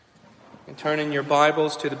And turn in your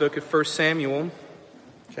Bibles to the book of 1 Samuel,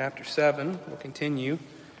 chapter 7. We'll continue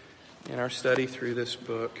in our study through this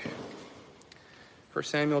book. 1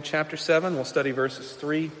 Samuel chapter 7, we'll study verses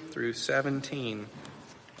 3 through 17.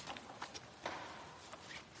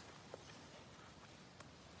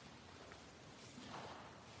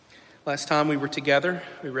 Last time we were together,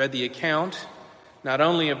 we read the account not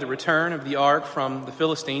only of the return of the ark from the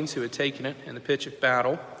Philistines who had taken it in the pitch of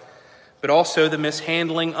battle, but also the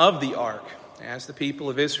mishandling of the ark, as the people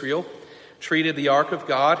of Israel treated the ark of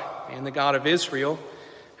God and the God of Israel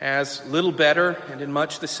as little better and in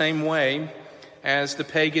much the same way as the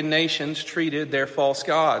pagan nations treated their false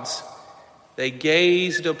gods. They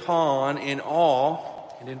gazed upon in awe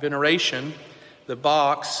and in veneration the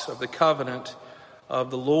box of the covenant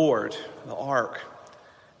of the Lord, the ark.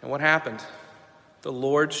 And what happened? The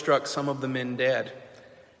Lord struck some of the men dead,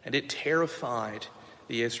 and it terrified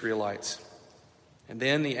the Israelites. And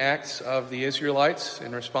then the acts of the Israelites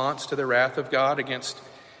in response to the wrath of God against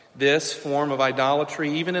this form of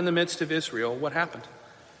idolatry, even in the midst of Israel, what happened?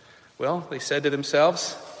 Well, they said to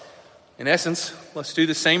themselves, in essence, let's do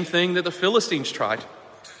the same thing that the Philistines tried.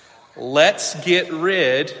 Let's get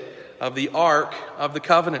rid of the Ark of the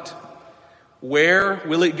Covenant. Where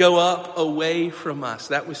will it go up away from us?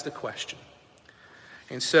 That was the question.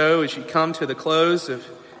 And so as you come to the close of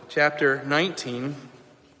chapter 19,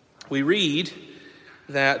 we read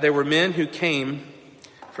that there were men who came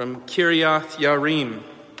from Kiriath Yarim.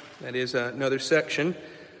 That is another section,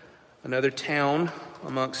 another town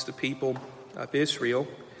amongst the people of Israel.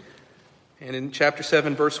 And in chapter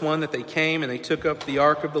 7, verse 1, that they came and they took up the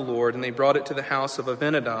ark of the Lord and they brought it to the house of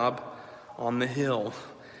Abinadab on the hill.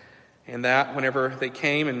 And that whenever they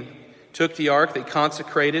came and took the ark, they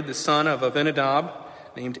consecrated the son of Abinadab,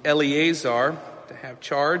 named Eleazar, to have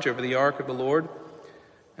charge over the ark of the Lord.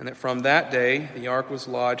 And that from that day, the ark was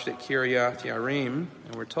lodged at Kiriath Yarim.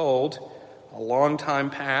 And we're told, a long time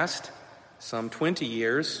passed, some 20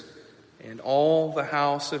 years, and all the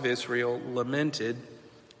house of Israel lamented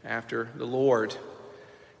after the Lord.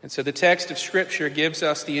 And so the text of Scripture gives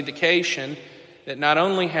us the indication that not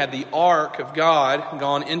only had the ark of God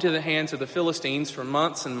gone into the hands of the Philistines for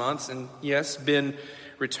months and months, and yes, been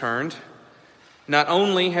returned, not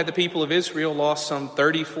only had the people of Israel lost some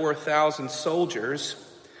 34,000 soldiers,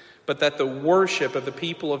 but that the worship of the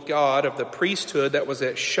people of God, of the priesthood that was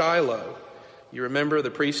at Shiloh, you remember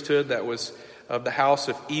the priesthood that was of the house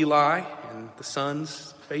of Eli and the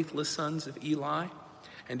sons, faithless sons of Eli,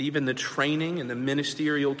 and even the training and the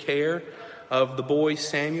ministerial care of the boy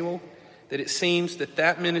Samuel, that it seems that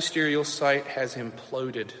that ministerial site has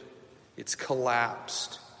imploded. It's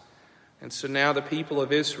collapsed. And so now the people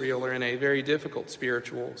of Israel are in a very difficult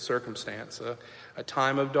spiritual circumstance, a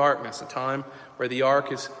time of darkness, a time where the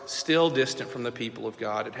ark is still distant from the people of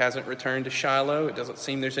God. It hasn't returned to Shiloh. It doesn't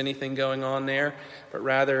seem there's anything going on there, but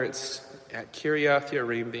rather it's at Kiriath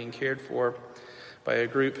Yarim being cared for by a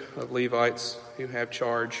group of Levites who have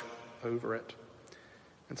charge over it.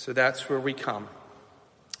 And so that's where we come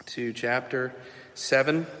to chapter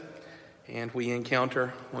 7, and we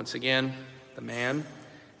encounter once again the man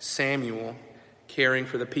Samuel caring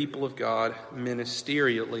for the people of God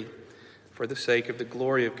ministerially for the sake of the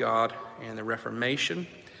glory of God and the reformation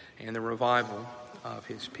and the revival of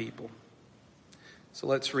his people. So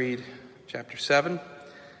let's read chapter 7,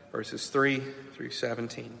 verses 3 through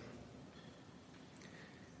 17.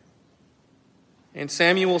 And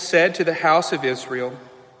Samuel said to the house of Israel,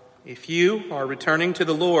 "If you are returning to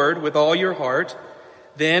the Lord with all your heart,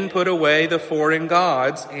 then put away the foreign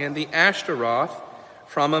gods and the Ashtaroth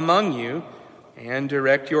from among you, and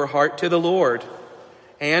direct your heart to the Lord,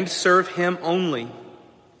 and serve him only,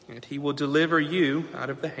 and he will deliver you out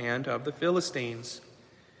of the hand of the Philistines."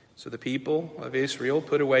 So the people of Israel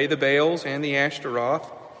put away the Baals and the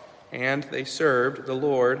Ashtaroth, and they served the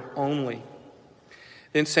Lord only.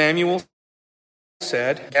 Then Samuel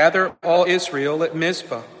said, "Gather all Israel at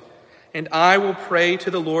Mizpah, and I will pray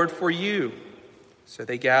to the Lord for you." So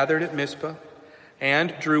they gathered at Mizpah,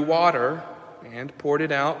 and drew water, and poured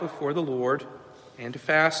it out before the Lord, and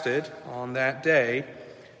fasted on that day,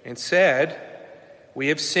 and said, "We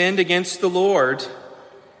have sinned against the Lord."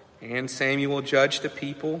 And Samuel judged the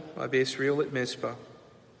people of Israel at Mizpah.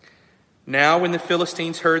 Now when the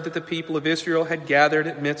Philistines heard that the people of Israel had gathered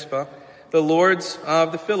at Mizpah, the lords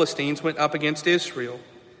of the Philistines went up against Israel.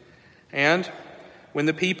 And when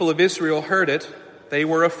the people of Israel heard it, they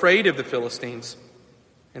were afraid of the Philistines.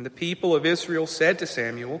 And the people of Israel said to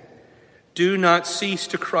Samuel, "Do not cease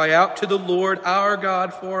to cry out to the Lord our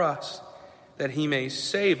God for us, that he may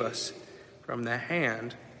save us from the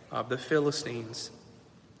hand of the Philistines."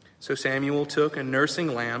 So Samuel took a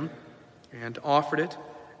nursing lamb and offered it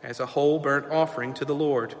as a whole burnt offering to the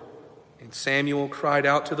Lord. And Samuel cried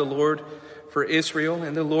out to the Lord for Israel,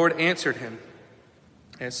 and the Lord answered him.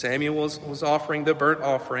 As Samuel was offering the burnt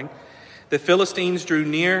offering, the Philistines drew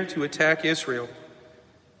near to attack Israel.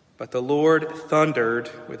 But the Lord thundered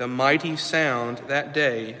with a mighty sound that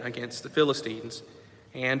day against the Philistines,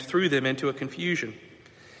 and threw them into a confusion.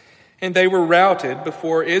 And they were routed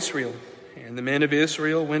before Israel. And the men of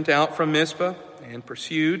Israel went out from Mizpah and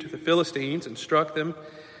pursued the Philistines and struck them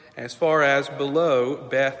as far as below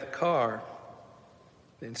Beth-kar.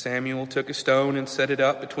 Then Samuel took a stone and set it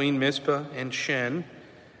up between Mizpah and Shen,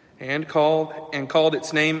 and called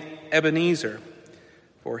its name Ebenezer.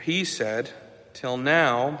 For he said, "Till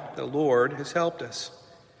now the Lord has helped us."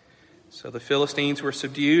 So the Philistines were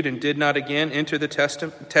subdued and did not again enter the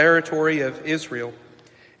territory of Israel.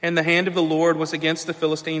 And the hand of the Lord was against the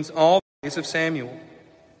Philistines all the days of Samuel.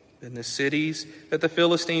 Then the cities that the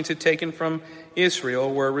Philistines had taken from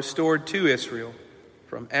Israel were restored to Israel,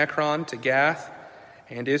 from Ekron to Gath,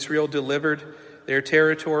 and Israel delivered their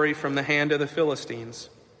territory from the hand of the Philistines.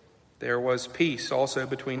 There was peace also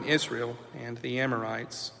between Israel and the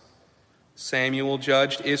Amorites. Samuel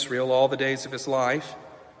judged Israel all the days of his life,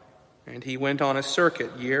 and he went on a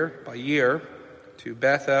circuit year by year to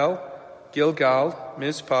Bethel, Gilgal,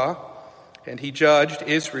 Mizpah, and he judged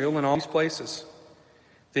Israel in all these places.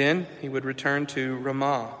 Then he would return to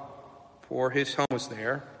Ramah, for his home was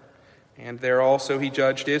there, and there also he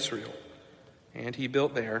judged Israel, and he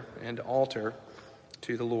built there an altar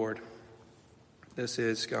to the Lord. This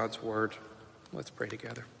is God's word. Let's pray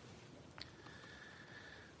together.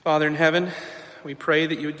 Father in heaven, we pray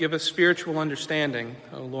that you would give us spiritual understanding,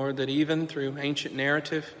 O Lord, that even through ancient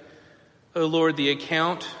narrative, O Lord, the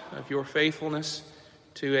account of your faithfulness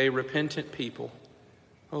to a repentant people,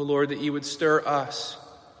 O Lord, that you would stir us,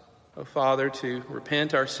 O Father, to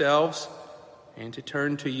repent ourselves and to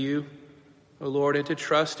turn to you, O Lord, and to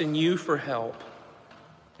trust in you for help,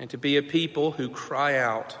 and to be a people who cry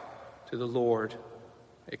out to the Lord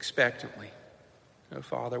expectantly. O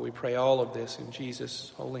Father, we pray all of this in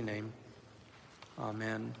Jesus' holy name.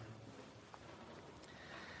 Amen.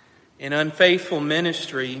 An unfaithful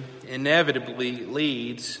ministry inevitably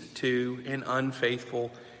leads to an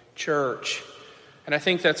unfaithful church. And I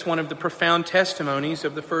think that's one of the profound testimonies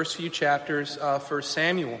of the first few chapters of 1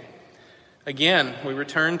 Samuel. Again, we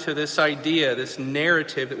return to this idea, this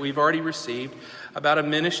narrative that we've already received about a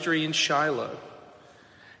ministry in Shiloh,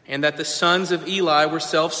 and that the sons of Eli were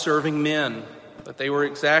self-serving men, that they were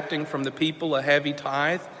exacting from the people a heavy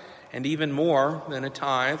tithe, and even more than a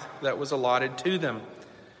tithe that was allotted to them.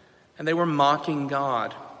 And they were mocking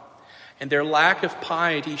God. And their lack of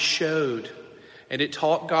piety showed. And it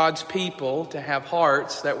taught God's people to have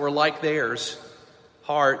hearts that were like theirs,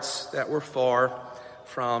 hearts that were far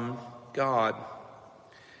from God.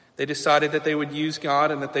 They decided that they would use God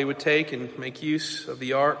and that they would take and make use of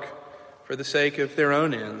the ark for the sake of their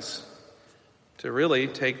own ends, to really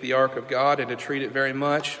take the ark of God and to treat it very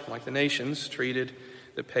much like the nations treated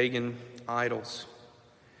the pagan idols.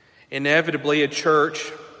 Inevitably, a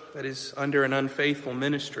church that is under an unfaithful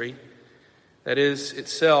ministry, that is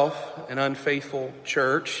itself an unfaithful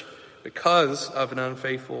church because of an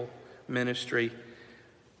unfaithful ministry,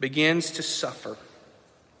 begins to suffer.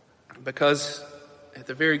 Because at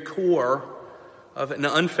the very core of an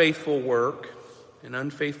unfaithful work, an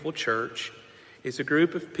unfaithful church, is a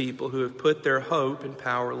group of people who have put their hope in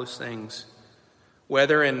powerless things.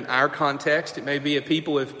 Whether in our context, it may be a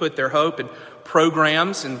people who have put their hope in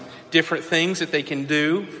programs and different things that they can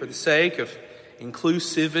do for the sake of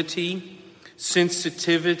inclusivity,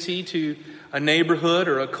 sensitivity to a neighborhood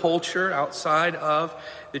or a culture outside of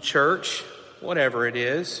the church, whatever it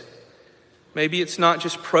is. Maybe it's not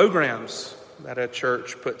just programs that a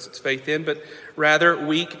church puts its faith in, but rather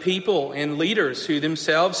weak people and leaders who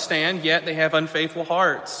themselves stand, yet they have unfaithful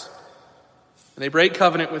hearts. And they break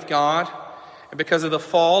covenant with God. And because of the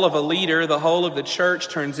fall of a leader, the whole of the church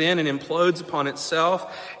turns in and implodes upon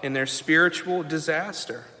itself in their spiritual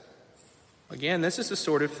disaster. Again, this is the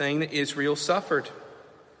sort of thing that Israel suffered.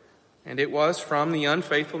 And it was from the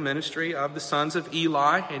unfaithful ministry of the sons of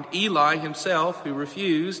Eli, and Eli himself, who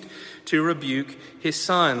refused to rebuke his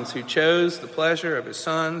sons, who chose the pleasure of his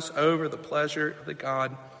sons over the pleasure of the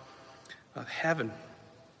God of heaven.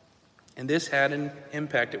 And this had an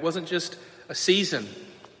impact. It wasn't just a season.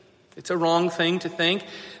 It's a wrong thing to think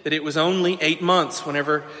that it was only 8 months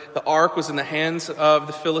whenever the ark was in the hands of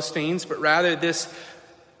the Philistines, but rather this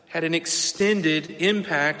had an extended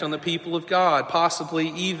impact on the people of God, possibly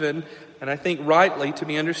even, and I think rightly to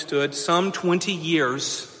be understood, some 20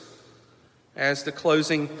 years, as the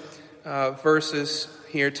closing verses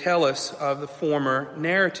here tell us of the former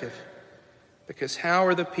narrative. Because how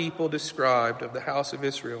are the people described of the house of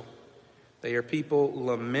Israel? They are people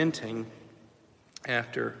lamenting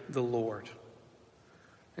after the Lord.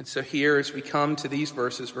 And so here, as we come to these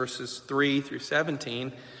verses 3 through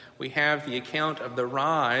 17, we have the account of the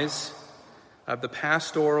rise of the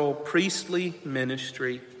pastoral priestly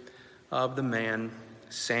ministry of the man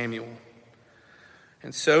Samuel.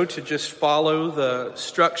 And so to just follow the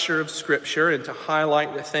structure of Scripture and to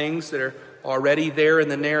highlight the things that are already there in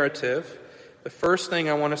the narrative, the first thing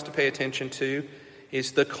I want us to pay attention to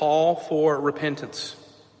is the call for repentance,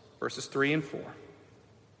 verses 3 and 4.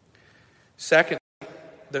 Second,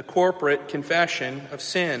 the corporate confession of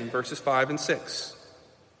sin, verses 5 and 6.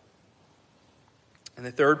 In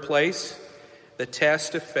the third place, the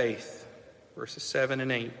test of faith, verses 7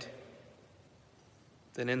 and 8.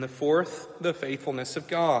 Then in the fourth, the faithfulness of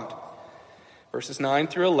God, verses 9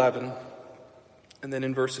 through 11. And then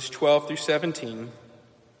in verses 12 through 17,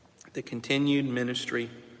 the continued ministry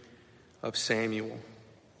of Samuel.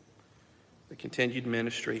 The continued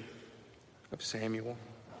ministry of Samuel.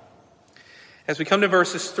 As we come to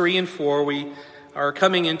verses 3 and 4, we are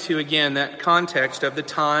coming into, again, that context of the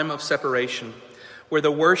time of separation, where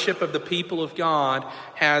the worship of the people of God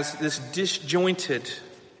has this disjointed,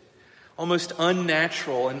 almost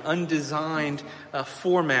unnatural and undesigned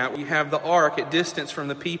format. You have the ark at distance from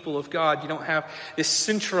the people of God. You don't have this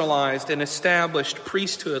centralized and established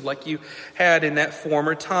priesthood like you had in that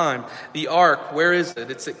former time. The ark, where is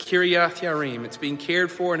it? It's at Kiriath Yarim. It's being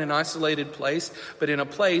cared for in an isolated place, but in a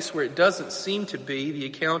place where it doesn't seem to be the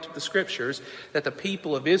account of the Scriptures that the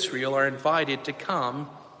people of Israel are invited to come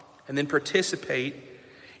and then participate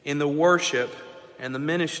in the worship and the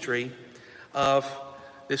ministry of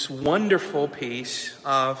this wonderful piece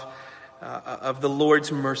of the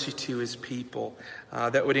Lord's mercy to his people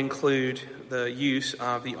that would include the use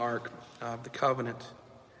of the Ark of the Covenant.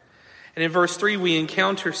 And in verse 3, we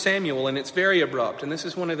encounter Samuel, and it's very abrupt. And this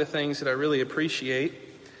is one of the things that I really appreciate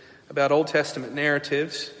about Old Testament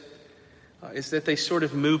narratives, is that they sort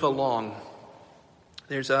of move along.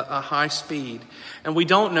 There's a high speed. And we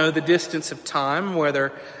don't know the distance of time,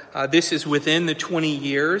 whether this is within the 20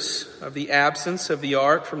 years of the absence of the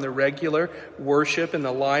ark from the regular worship in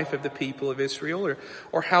the life of the people of Israel,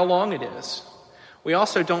 or how long it is. We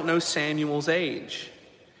also don't know Samuel's age.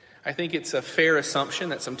 I think it's a fair assumption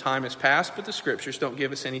that some time has passed, but the Scriptures don't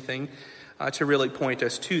give us anything to really point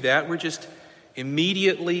us to that. We're just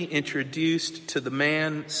immediately introduced to the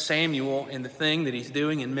man Samuel and the thing that he's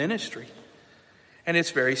doing in ministry. And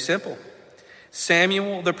it's very simple.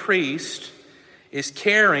 Samuel the priest is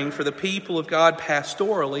caring for the people of God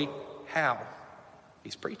pastorally. How?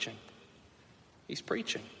 He's preaching. He's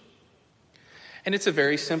preaching. And it's a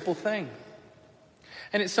very simple thing.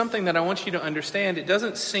 And it's something that I want you to understand. It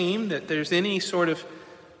doesn't seem that there's any sort of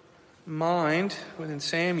mind within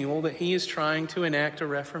Samuel that he is trying to enact a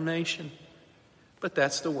reformation. But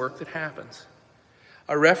that's the work that happens.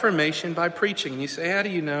 A reformation by preaching. And you say, how do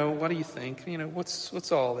you know? What do you think?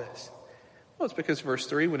 What's all this? Well, it's because verse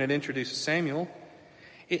 3, when it introduces Samuel,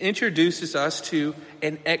 it introduces us to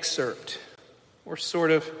an excerpt, or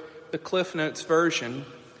sort of the Cliff Notes version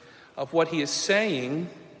of what he is saying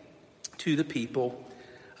to the people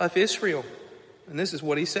of Israel. And this is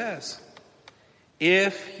what he says.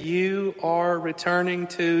 If you are returning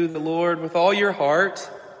to the Lord with all your heart,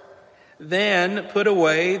 then put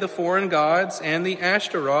away the foreign gods and the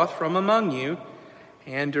Ashtaroth from among you,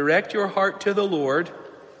 and direct your heart to the Lord,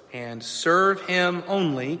 and serve him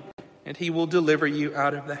only, and he will deliver you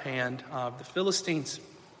out of the hand of the Philistines.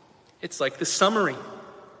 It's like the summary.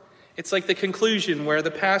 It's like the conclusion where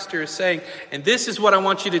the pastor is saying, and this is what I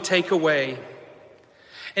want you to take away.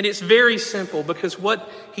 And it's very simple, because what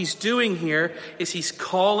he's doing here is he's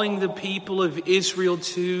calling the people of Israel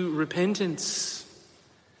to repentance.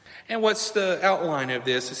 And what's the outline of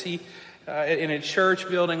this? Is he in a church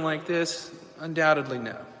building like this? Undoubtedly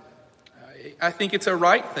no. I think it's a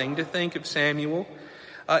right thing to think of Samuel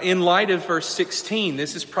in light of verse 16.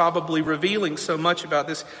 This is probably revealing so much about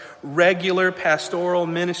this regular pastoral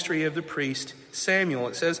ministry of the priest Samuel.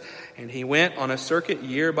 It says, and he went on a circuit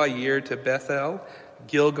year by year to Bethel,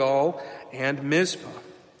 Gilgal, and Mizpah.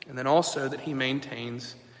 And then also that he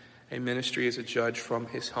maintains a ministry as a judge from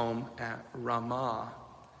his home at Ramah.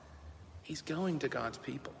 He's going to God's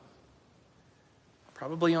people.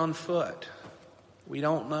 Probably on foot. We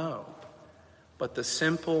don't know. But the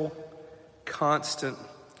simple, constant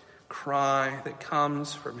cry that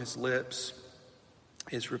comes from his lips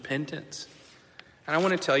is repentance. And I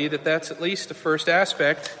want to tell you that that's at least the first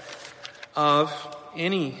aspect of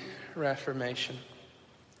any reformation.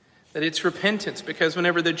 That it's repentance, because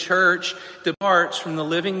whenever the church departs from the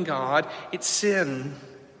living God, it's sin.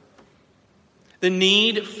 The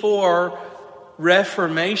need for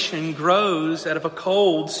reformation grows out of a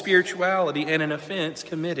cold spirituality and an offense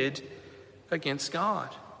committed against God.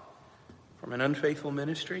 From an unfaithful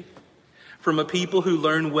ministry, from a people who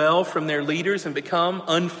learn well from their leaders and become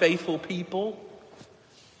unfaithful people,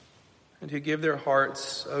 and who give their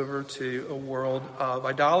hearts over to a world of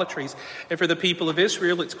idolatries. And for the people of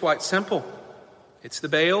Israel, it's quite simple. It's the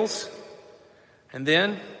Baals, and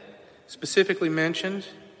then, specifically mentioned,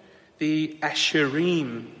 the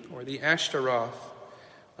Asherim, or the Ashtaroth,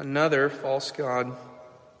 another false god.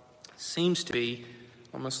 Seems to be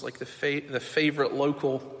almost like the favorite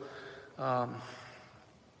local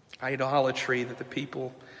idolatry that the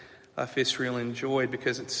people of Israel enjoyed,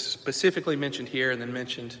 because it's specifically mentioned here and then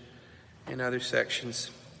mentioned in other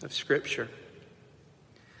sections of Scripture.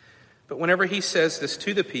 But whenever he says this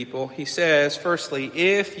to the people, he says, firstly,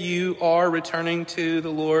 if you are returning to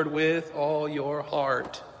the Lord with all your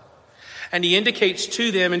heart. And he indicates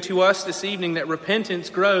to them and to us this evening that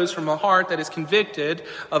repentance grows from a heart that is convicted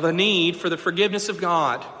of a need for the forgiveness of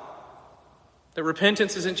God. That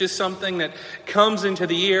repentance isn't just something that comes into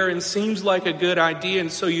the ear and seems like a good idea, and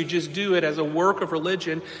so you just do it as a work of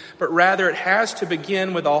religion, but rather it has to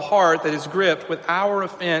begin with a heart that is gripped with our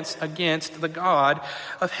offense against the God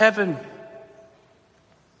of heaven.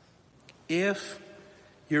 If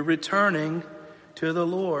you're returning to the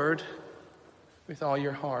Lord with all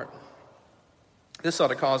your heart. This ought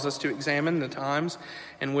to cause us to examine the times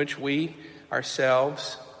in which we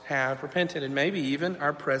ourselves have repented, and maybe even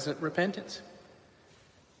our present repentance.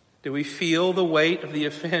 Do we feel the weight of the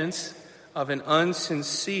offense of an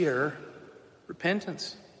unsincere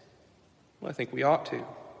repentance? Well, I think we ought to.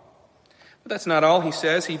 But that's not all he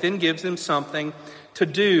says. He then gives them something to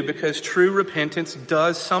do, because true repentance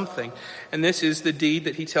does something. And this is the deed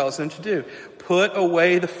that he tells them to do. Put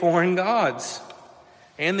away the foreign gods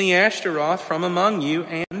and the Ashtaroth from among you,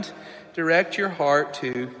 and direct your heart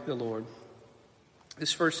to the Lord.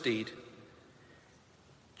 This first deed,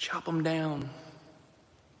 chop them down.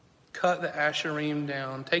 Cut the Asherim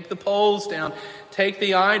down. Take the poles down. Take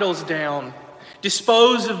the idols down.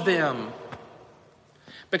 Dispose of them.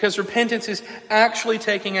 Because repentance is actually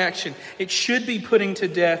taking action. It should be putting to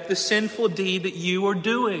death the sinful deed that you are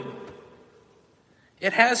doing.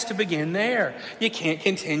 It has to begin there. You can't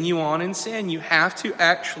continue on in sin. You have to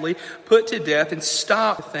actually put to death and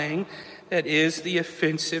stop the thing that is the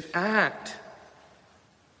offensive act.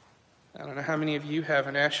 I don't know how many of you have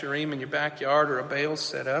an Asherim in your backyard or a Baal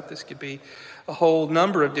set up. This could be a whole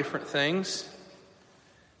number of different things.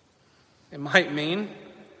 It might mean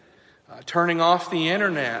turning off the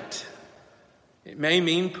internet. It may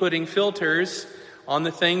mean putting filters on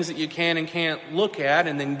the things that you can and can't look at,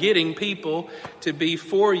 and then getting people to be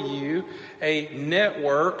for you a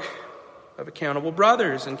network of accountable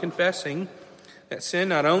brothers, and confessing that sin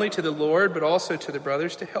not only to the Lord but also to the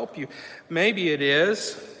brothers to help you. Maybe it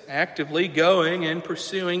is actively going and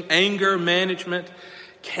pursuing anger management,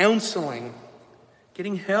 counseling,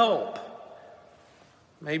 getting help.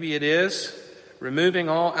 Maybe it is removing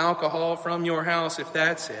all alcohol from your house, if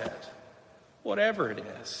that's it. Whatever it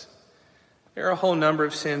is. There are a whole number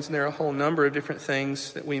of sins, and there are a whole number of different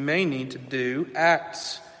things that we may need to do,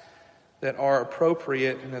 acts that are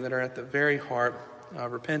appropriate and that are at the very heart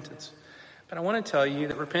of repentance. But I want to tell you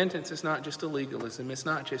that repentance is not just a legalism. It's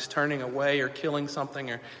not just turning away or killing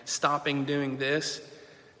something or stopping doing this.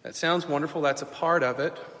 That sounds wonderful. That's a part of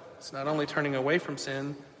it. It's not only turning away from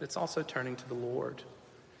sin, it's also turning to the Lord.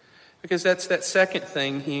 Because that's that second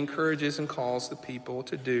thing he encourages and calls the people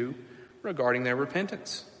to do regarding their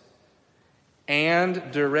repentance.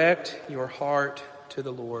 And direct your heart to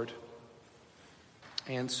the Lord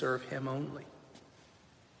and serve him only.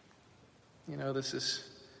 You know, this is,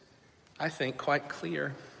 I think, quite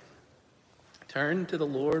clear. Turn to the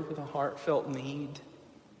Lord with a heartfelt need.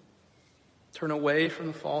 Turn away from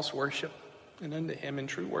the false worship and unto him in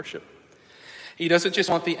true worship. He doesn't just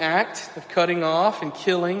want the act of cutting off and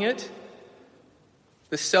killing it,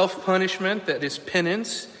 the self-punishment that is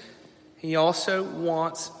penance. He also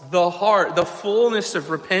wants the heart, the fullness of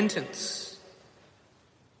repentance.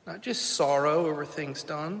 Not just sorrow over things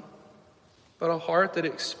done, but a heart that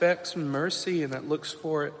expects mercy and that looks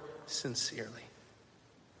for it sincerely.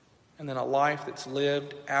 And then a life that's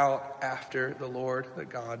lived out after the Lord, the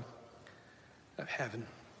God of heaven.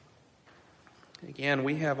 Again,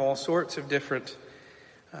 we have all sorts of different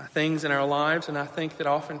things in our lives, and I think that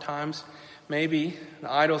oftentimes Maybe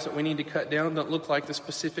the idols that we need to cut down don't look like the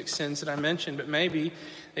specific sins that I mentioned, but maybe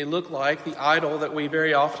they look like the idol that we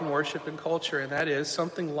very often worship in culture, and that is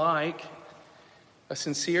something like a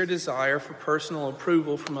sincere desire for personal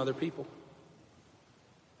approval from other people.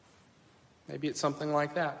 Maybe it's something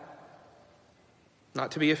like that.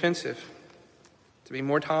 Not to be offensive, to be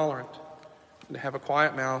more tolerant, and to have a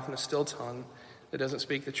quiet mouth and a still tongue that doesn't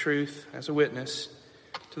speak the truth as a witness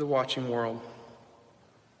to the watching world.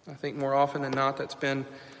 I think more often than not, that's been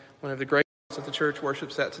one of the great ways that the church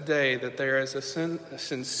worships at today, that there is a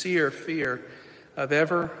sincere fear of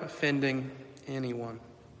ever offending anyone.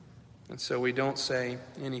 And so we don't say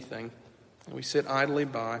anything, and we sit idly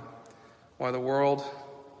by while the world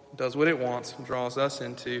does what it wants and draws us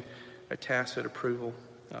into a tacit approval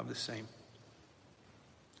of the same.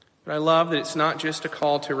 But I love that it's not just a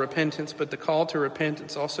call to repentance, but the call to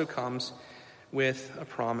repentance also comes with a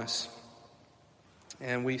promise.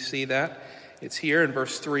 And we see that. It's here in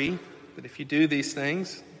verse 3, that if you do these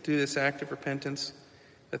things, do this act of repentance,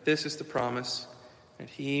 that this is the promise, that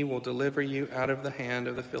he will deliver you out of the hand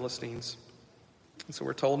of the Philistines. And so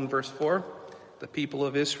we're told in verse 4, the people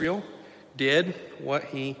of Israel did what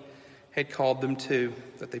he had called them to,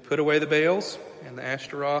 that they put away the Baals and the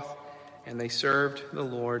Ashtaroth, and they served the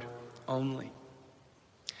Lord only.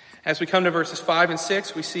 As we come to verses 5 and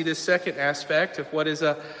 6, we see this second aspect of what is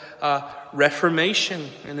a reformation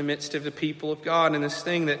in the midst of the people of God, and this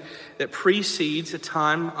thing that precedes a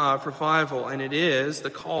time of revival, and it is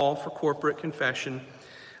the call for corporate confession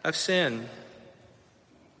of sin.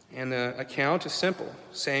 And the account is simple.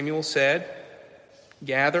 Samuel said,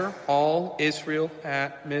 "Gather all Israel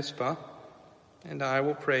at Mizpah, and I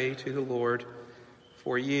will pray to the Lord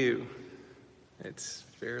for you." It's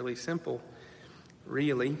fairly simple,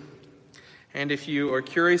 really. And if you are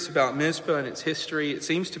curious about Mizpah and its history, it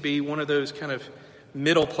seems to be one of those kind of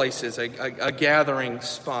middle places, a gathering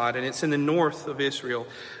spot. And it's in the north of Israel,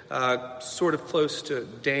 sort of close to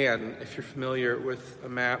Dan, if you're familiar with a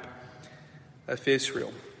map of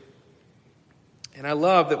Israel. And I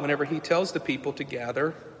love that whenever he tells the people to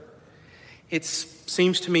gather, it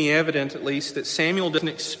seems to me evident, at least, that Samuel doesn't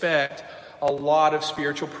expect a lot of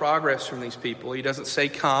spiritual progress from these people. He doesn't say,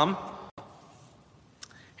 "Come,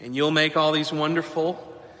 and you'll make all these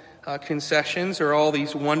wonderful concessions or all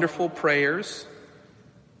these wonderful prayers."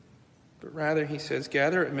 But rather he says,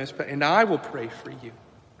 "Gather at Mizpah, and I will pray for you."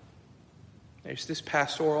 There's this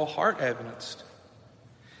pastoral heart evidenced.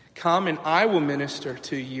 "Come, and I will minister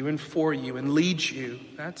to you and for you and lead you."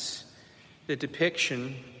 That's the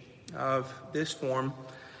depiction of this form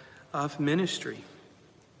of ministry.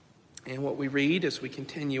 And what we read as we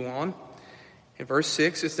continue on in verse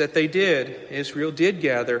 6 is that they did. Israel did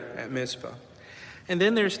gather at Mizpah. And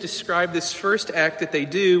then there's described this first act that they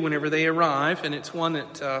do whenever they arrive, and it's one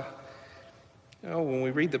that, when we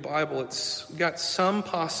read the Bible, it's got some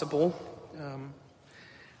possible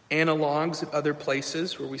analogs at other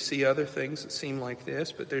places where we see other things that seem like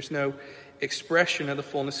this, but there's no expression of the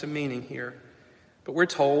fullness of meaning here. But we're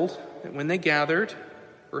told that when they gathered,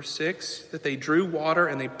 verse 6, that they drew water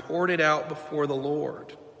and they poured it out before the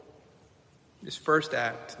Lord. This first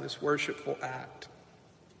act, this worshipful act.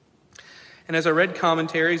 And as I read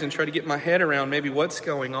commentaries and tried to get my head around maybe what's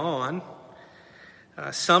going on,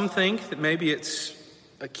 some think that maybe it's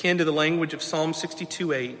akin to the language of Psalm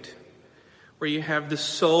 62:8, where you have the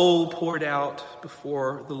soul poured out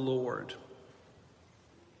before the Lord.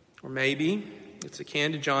 Or maybe it's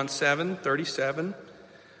akin to John 7:37,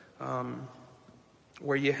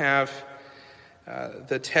 where you have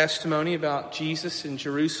the testimony about Jesus in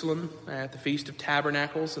Jerusalem at the Feast of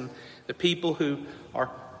Tabernacles and the people who are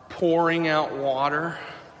pouring out water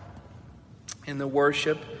in the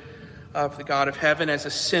worship of the God of heaven as a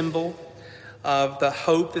symbol of the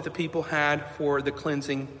hope that the people had for the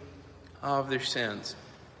cleansing of their sins.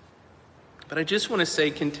 But I just want to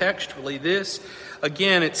say contextually this,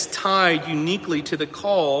 again, it's tied uniquely to the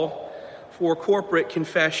call for corporate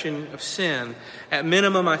confession of sin. At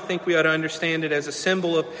minimum, I think we ought to understand it as a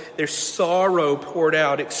symbol of their sorrow poured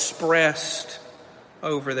out, expressed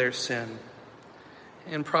over their sin.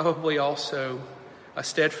 And probably also a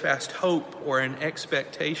steadfast hope or an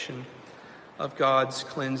expectation of God's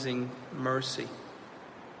cleansing mercy.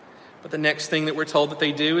 But the next thing that we're told that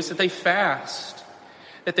they do is that they fast.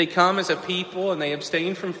 That they come as a people and they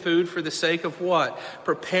abstain from food for the sake of what?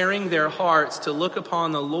 Preparing their hearts to look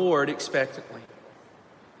upon the Lord expectantly.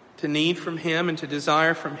 To need from Him and to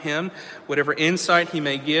desire from Him whatever insight He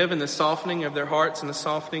may give in the softening of their hearts and the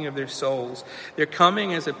softening of their souls. They're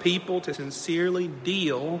coming as a people to sincerely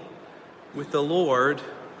deal with the Lord.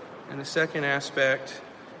 And the second aspect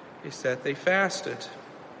is that they fasted.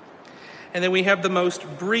 And then we have the most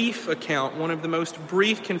brief account, one of the most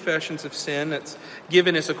brief confessions of sin that's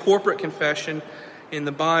given as a corporate confession in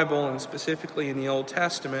the Bible and specifically in the Old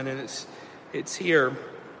Testament. And it's here.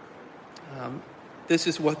 This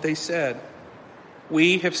is what they said.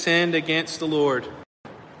 We have sinned against the Lord.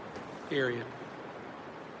 Period.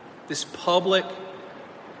 This public,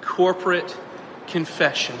 corporate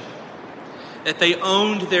confession that they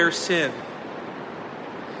owned their sin.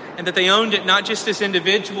 And that they owned it not just as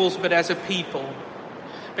individuals, but as a people.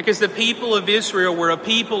 Because the people of Israel were a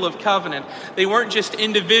people of covenant. They weren't just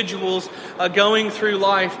individuals going through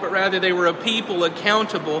life, but rather they were a people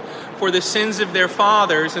accountable for the sins of their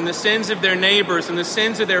fathers and the sins of their neighbors and the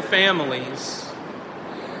sins of their families.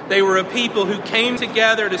 They were a people who came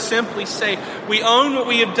together to simply say, we own what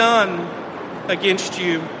we have done against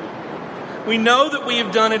you. We know that we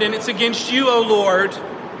have done it, and it's against you, O Lord.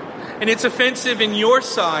 And it's offensive in your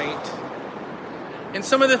sight. And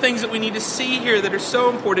some of the things that we need to see here that are so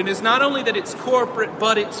important is not only that it's corporate,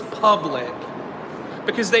 but it's public.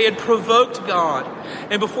 Because they had provoked God.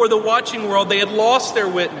 And before the watching world, they had lost their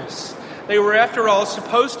witness. They were, after all,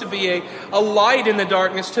 supposed to be a light in the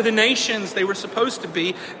darkness to the nations. They were supposed to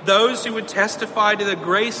be those who would testify to the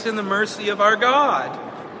grace and the mercy of our God.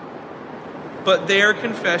 But their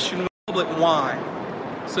confession was public.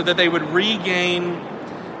 Why? So that they would regain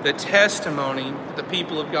the testimony that the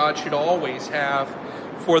people of God should always have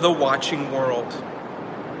for the watching world.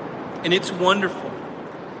 And it's wonderful.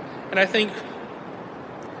 And I think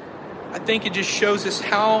it just shows us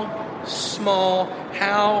how small,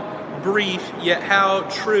 how brief, yet how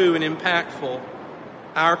true and impactful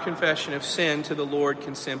our confession of sin to the Lord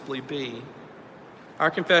can simply be. Our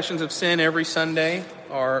confessions of sin every Sunday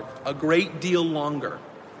are a great deal longer.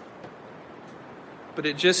 But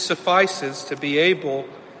it just suffices to be able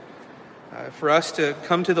for us to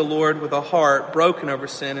come to the Lord with a heart broken over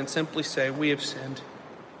sin and simply say, we have sinned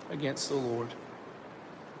against the Lord.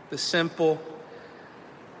 The simple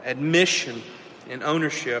admission and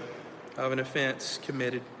ownership of an offense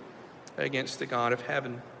committed against the God of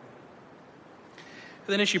heaven. And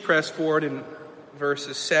then as you press forward in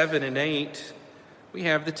verses 7 and 8, we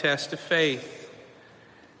have the test of faith.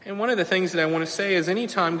 And one of the things that I want to say is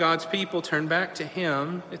anytime God's people turn back to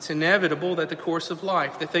Him, it's inevitable that the course of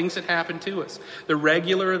life, the things that happen to us, the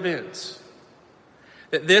regular events,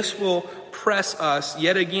 that this will press us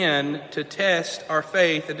yet again to test our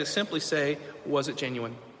faith and to simply say, was it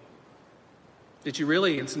genuine? Did you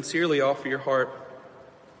really and sincerely offer your heart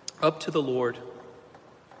up to the Lord?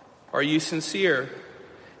 Are you sincere?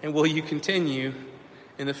 And will you continue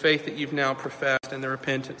in the faith that you've now professed and the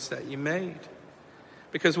repentance that you made?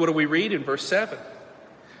 Because what do we read in verse 7?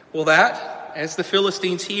 Well, that, as the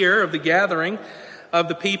Philistines hear of the gathering of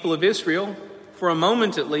the people of Israel, for a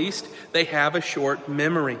moment at least, they have a short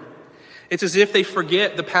memory. It's as if they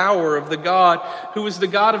forget the power of the God who was the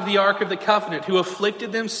God of the Ark of the Covenant, who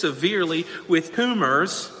afflicted them severely with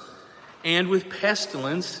tumors and with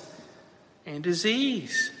pestilence and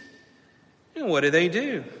disease. And what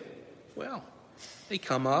do? Well, they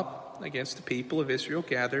come up against the people of Israel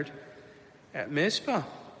gathered at Mizpah.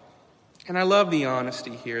 And I love the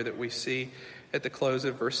honesty here that we see at the close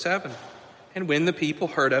of verse 7. And when the people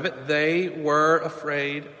heard of it, they were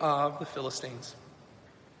afraid of the Philistines.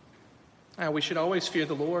 Now, we should always fear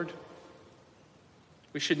the Lord.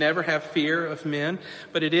 We should never have fear of men.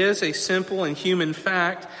 But it is a simple and human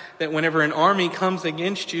fact that whenever an army comes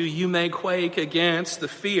against you, you may quake against the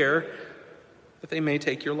fear that they may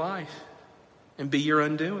take your life and be your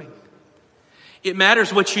undoing. It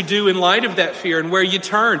matters what you do in light of that fear and where you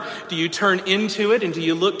turn. Do you turn into it and do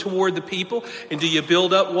you look toward the people? And do you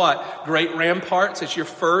build up what? Great ramparts as your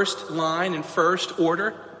first line and first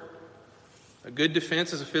order? A good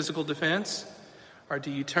defense is a physical defense? Or do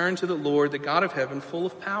you turn to the Lord, the God of heaven, full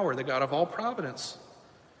of power, the God of all providence?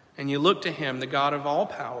 And you look to Him, the God of all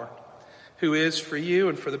power, who is for you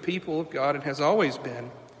and for the people of God and has always been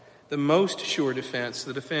the most sure defense,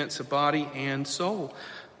 the defense of body and soul.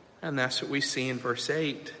 And that's what we see in verse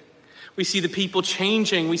 8. We see the people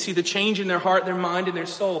changing. We see the change in their heart, their mind, and their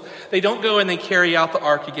soul. They don't go and they carry out the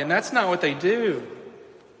ark again. That's not what they do.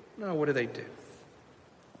 No, what do?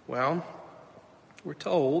 Well, we're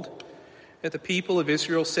told that the people of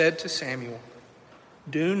Israel said to Samuel,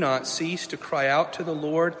 "Do not cease to cry out to the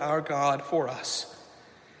Lord our God for us,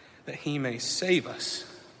 that He may save us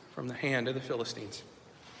from the hand of the Philistines."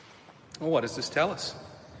 Well, what does this tell us?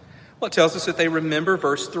 Well, it tells us that they remember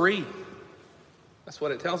verse 3. That's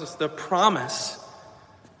what it tells us, the promise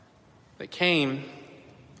that came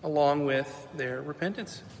along with their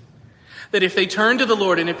repentance. That if they turned to the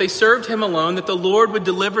Lord and if they served him alone, that the Lord would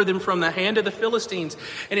deliver them from the hand of the Philistines.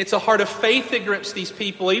 And it's a heart of faith that grips these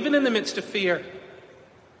people, even in the midst of fear.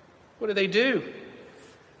 What do?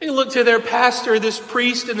 They look to their pastor, this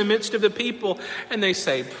priest in the midst of the people, and they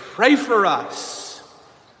say, "Pray for us.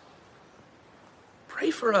 Pray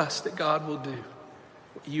for us that God will do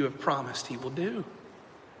what you have promised he will do.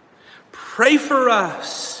 Pray for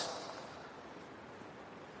us."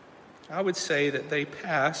 I would say that they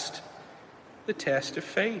passed the test of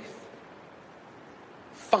faith.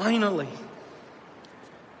 Finally.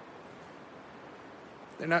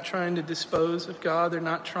 They're not trying to dispose of God. They're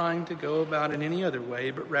not trying to go about it any other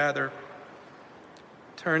way, but rather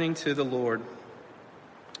turning to the Lord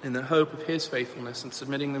in the hope of his faithfulness and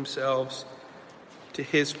submitting themselves to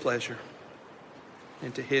his pleasure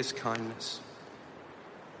and to his kindness.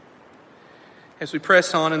 As we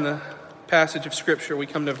press on in the passage of Scripture, we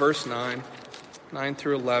come to verse 9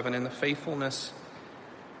 through 11, and the faithfulness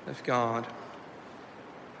of God.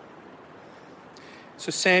 So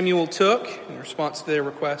Samuel took, in response to their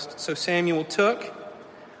request,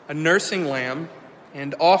 a nursing lamb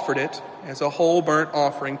and offered it as a whole burnt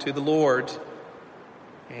offering to the Lord.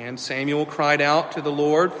 And Samuel cried out to the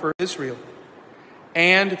Lord for Israel.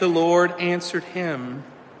 And the Lord answered him.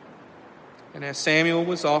 And as Samuel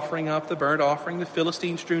was offering up the burnt offering, the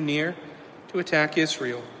Philistines drew near to attack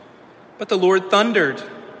Israel. But the Lord thundered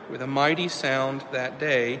with a mighty sound that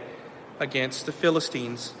day against the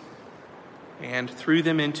Philistines and threw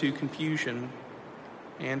them into confusion.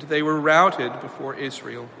 And they were routed before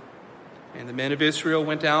Israel. And the men of Israel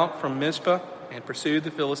went out from Mizpah and pursued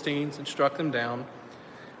the Philistines and struck them down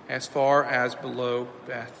as far as below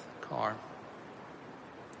Beth-kar.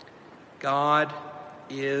 God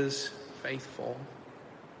is faithful.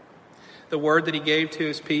 The word that he gave to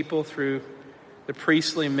his people through the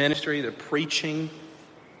priestly ministry, the preaching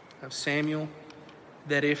of Samuel,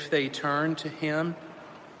 that if they turned to him,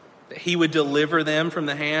 that he would deliver them from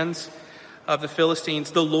the hands of the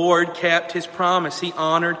Philistines. The Lord kept his promise. He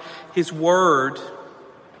honored his word.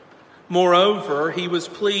 Moreover, he was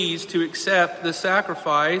pleased to accept the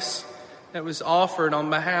sacrifice that was offered on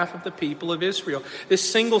behalf of the people of Israel. This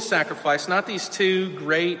single sacrifice, not these two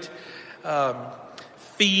great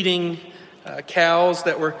feeding cows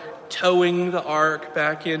that were towing the ark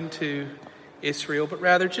back into Israel, but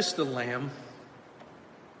rather just the lamb.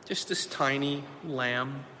 Just this tiny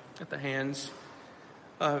lamb at the hands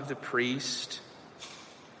of the priest.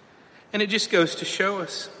 And it just goes to show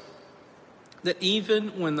us that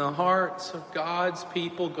even when the hearts of God's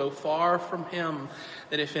people go far from him,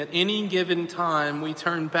 that if at any given time we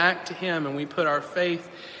turn back to him and we put our faith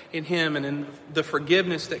in him and in the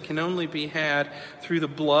forgiveness that can only be had through the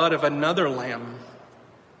blood of another lamb,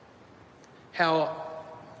 how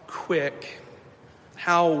quick,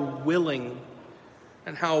 how willing,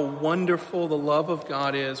 and how wonderful the love of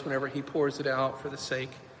God is whenever he pours it out for the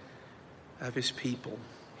sake of his people.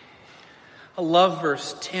 I love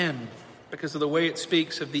verse 10 because of the way it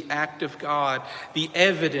speaks of the act of God, the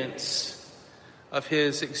evidence of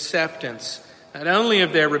his acceptance, not only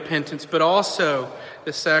of their repentance, but also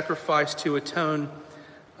the sacrifice to atone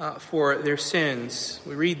for their sins.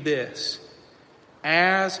 We read this: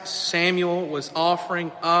 as Samuel was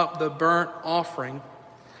offering up the burnt offering,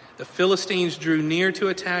 the Philistines drew near to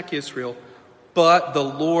attack Israel, but the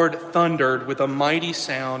Lord thundered with a mighty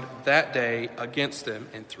sound that day against them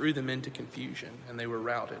and threw them into confusion, and they were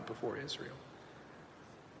routed before Israel.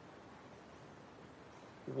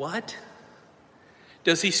 What?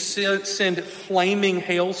 Does he send flaming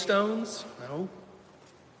hailstones? No.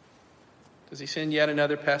 Does he send yet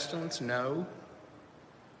another pestilence? No.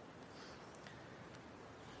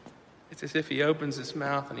 It's as if he opens his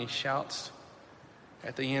mouth and he shouts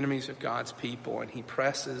at the enemies of God's people, and he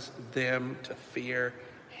presses them to fear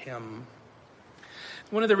him.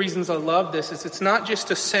 One of the reasons I love this is it's not just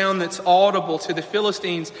a sound that's audible to the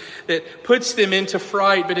Philistines that puts them into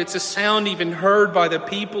fright, but it's a sound even heard by the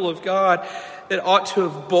people of God that ought to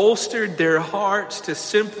have bolstered their hearts to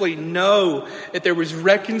simply know that there was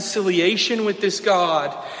reconciliation with this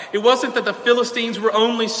God. It wasn't that the Philistines were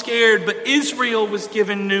only scared, but Israel was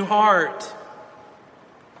given new heart.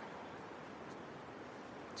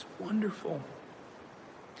 It's wonderful.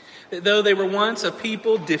 Though they were once a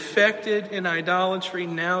people defected in idolatry,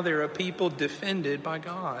 now they're a people defended by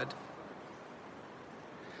God.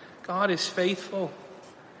 God is faithful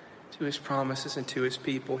to his promises and to his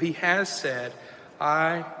people. He has said,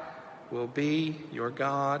 I will be your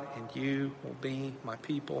God and you will be my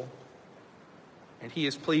people. And he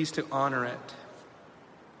is pleased to honor it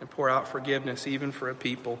and pour out forgiveness even for a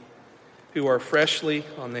people who are freshly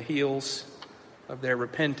on the heels of their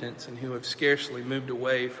repentance and who have scarcely moved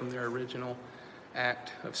away from their original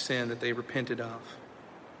act of sin that they repented of.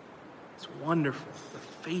 It's wonderful, the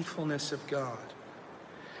faithfulness of God.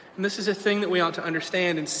 And this is a thing that we ought to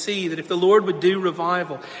understand and see, that if the Lord would do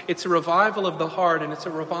revival, it's a revival of the heart and it's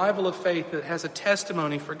a revival of faith that has a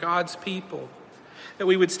testimony for God's people. That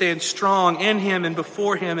we would stand strong in Him and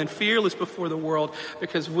before Him and fearless before the world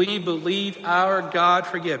because we believe our God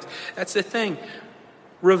forgives. That's the thing.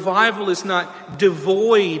 Revival is not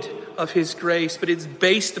devoid of His grace, but it's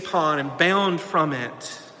based upon and bound from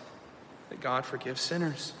it. That God forgives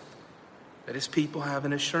sinners. That His people have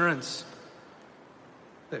an assurance.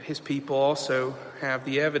 That His people also have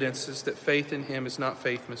the evidences that faith in Him is not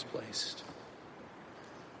faith misplaced.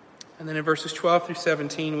 And then in verses 12 through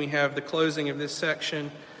 17, we have the closing of this section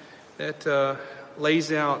that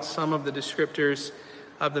lays out some of the descriptors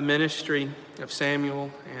of the ministry of Samuel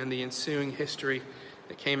and the ensuing history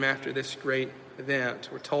that came after this great event.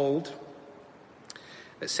 We're told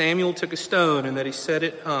that Samuel took a stone and that he set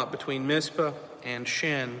it up between Mizpah and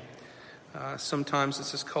Shen. Sometimes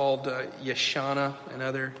this is called Yeshana in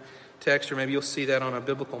other texts, or maybe you'll see that on a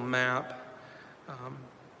biblical map.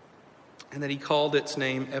 And that he called its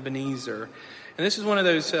name Ebenezer. And this is one of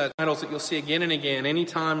those titles that you'll see again and again,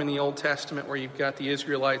 anytime in the Old Testament where you've got the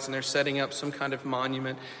Israelites and they're setting up some kind of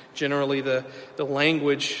monument. Generally, the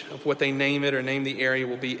language of what they name it or name the area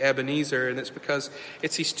will be Ebenezer, and it's because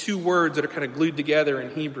it's these two words that are kind of glued together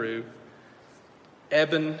in Hebrew.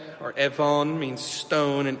 Eben, or Evon, means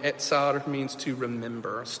stone, and Etzar means to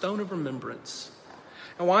remember, a stone of remembrance.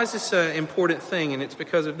 And why is this an important thing? And it's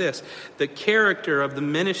because of this. The character of the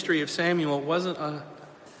ministry of Samuel wasn't a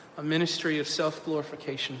ministry of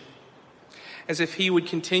self-glorification. As if he would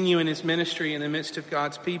continue in his ministry in the midst of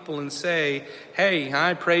God's people and say, hey,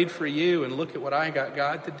 I prayed for you and look at what I got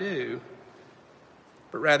God to do.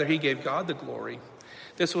 But rather he gave God the glory.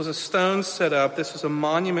 This was a stone set up. This was a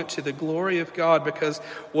monument to the glory of God because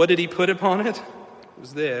what did he put upon it? It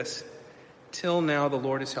was this: till now the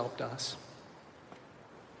Lord has helped us.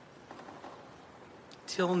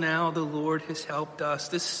 Till now the Lord has helped us.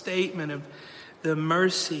 This statement of the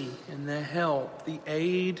mercy and the help, the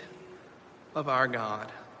aid of our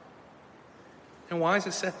God. And why is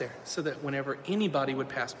it set there? So that whenever anybody would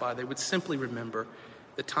pass by, they would simply remember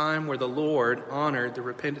the time where the Lord honored the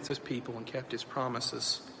repentance of His people and kept His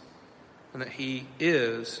promises. And that He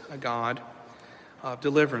is a God of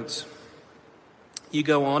deliverance. You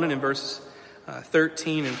go on, and in verses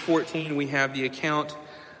 13 and 14, we have the account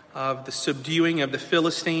of the subduing of the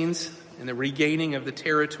Philistines and the regaining of the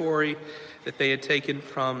territory that they had taken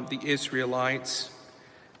from the Israelites.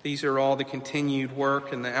 These are all the continued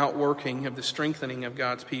work and the outworking of the strengthening of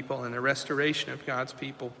God's people and the restoration of God's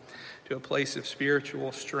people to a place of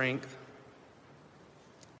spiritual strength.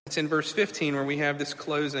 It's in verse 15 where we have this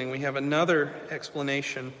closing. We have another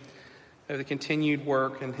explanation of the continued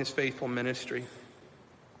work and His faithful ministry.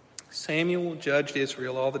 Samuel judged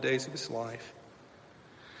Israel all the days of his life.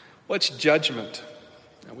 What's judgment?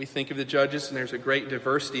 Now, we think of the judges, and there's a great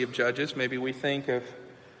diversity of judges. Maybe we think of,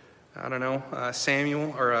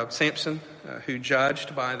 Samson, who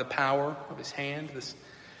judged by the power of his hand, this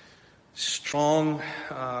strong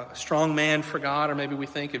man for God. Or maybe we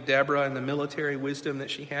think of Deborah and the military wisdom that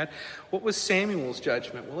she had. What was Samuel's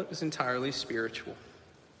judgment? Well, it was entirely spiritual.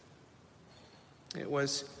 It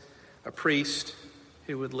was a priest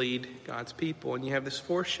who would lead God's people. And you have this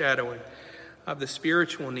foreshadowing of the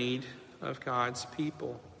spiritual need of God's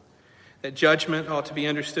people. That judgment ought to be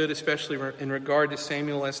understood, especially in regard to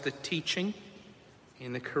Samuel, as the teaching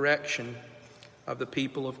and the correction of the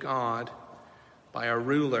people of God by a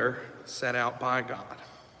ruler set out by God.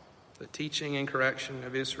 The teaching and correction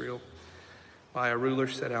of Israel by a ruler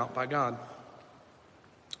set out by God.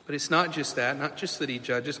 But it's not just that, not just that he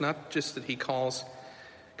judges, not just that he calls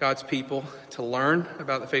God's people to learn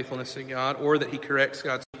about the faithfulness of God, or that he corrects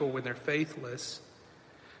God's people when they're faithless.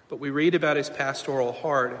 But we read about his pastoral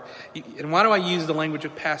heart. And why do I use the language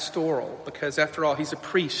of pastoral? Because after all, he's a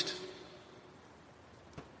priest.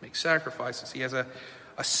 Makes sacrifices. He has a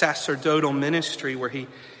sacerdotal ministry where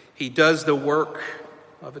he does the work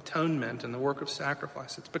of atonement and the work of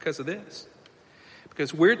sacrifice. It's because of this.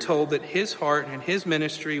 Because we're told that his heart and his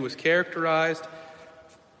ministry was characterized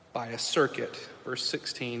by a circuit. Verse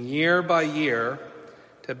 16, year by year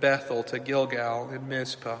to Bethel, to Gilgal, and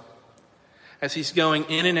Mizpah. as he's going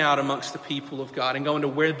in and out amongst the people of God and going to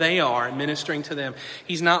where they are and ministering to them.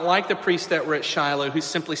 He's not like the priests that were at Shiloh who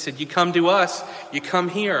simply said, you come to us, you come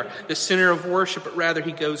here, the center of worship, but rather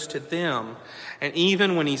he goes to them. And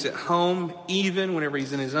even when he's at home, even whenever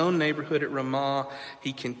he's in his own neighborhood at Ramah,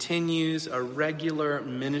 he continues a regular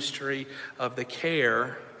ministry of the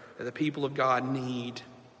care that the people of God need.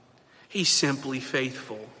 He's simply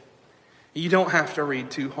faithful. You don't have to read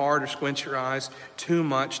too hard or squint your eyes too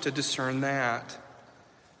much to discern that.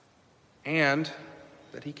 And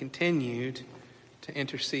that he continued to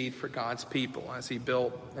intercede for God's people as he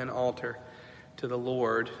built an altar to the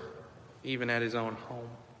Lord, even at his own home.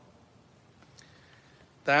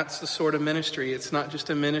 That's the sort of ministry. It's not just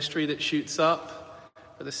a ministry that shoots up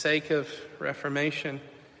for the sake of reformation.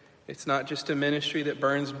 It's not just a ministry that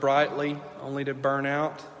burns brightly only to burn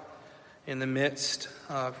out in the midst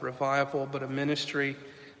of revival, but a ministry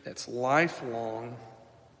that's lifelong,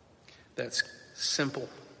 that's simple,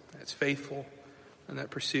 that's faithful, and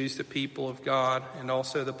that pursues the people of God and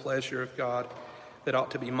also the pleasure of God that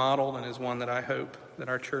ought to be modeled, and is one that I hope that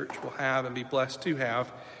our church will have and be blessed to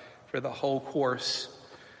have for the whole course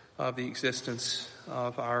of the existence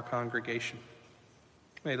of our congregation.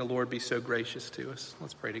 May the Lord be so gracious to us.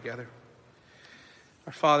 Let's pray together.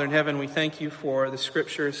 Our Father in heaven, we thank you for the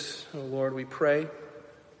scriptures. Oh Lord, we pray,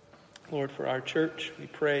 Lord, for our church. We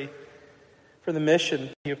pray for the mission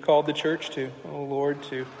you have called the church to. Oh Lord,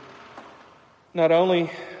 to not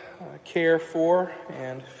only care for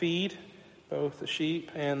and feed both the sheep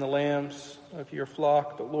and the lambs of your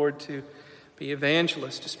flock, but Lord, to be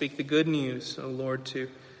evangelists, to speak the good news. Oh Lord, to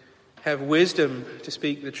have wisdom to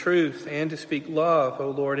speak the truth and to speak love. Oh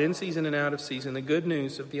Lord, in season and out of season, the good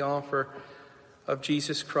news of the offer of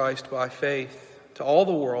Jesus Christ by faith to all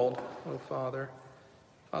the world, oh Father.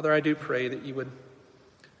 Father, I do pray that you would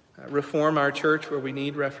reform our church where we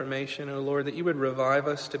need reformation, oh Lord, that you would revive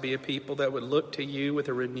us to be a people that would look to you with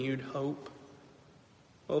a renewed hope.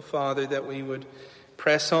 Oh Father, that we would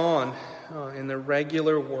press on in the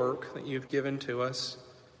regular work that you've given to us.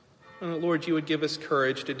 Oh Lord, you would give us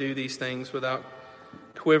courage to do these things without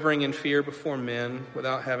quivering in fear before men,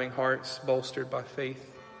 without having hearts bolstered by faith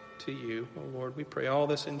to you. Oh Lord, we pray all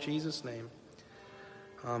this in Jesus' name.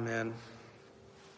 Amen.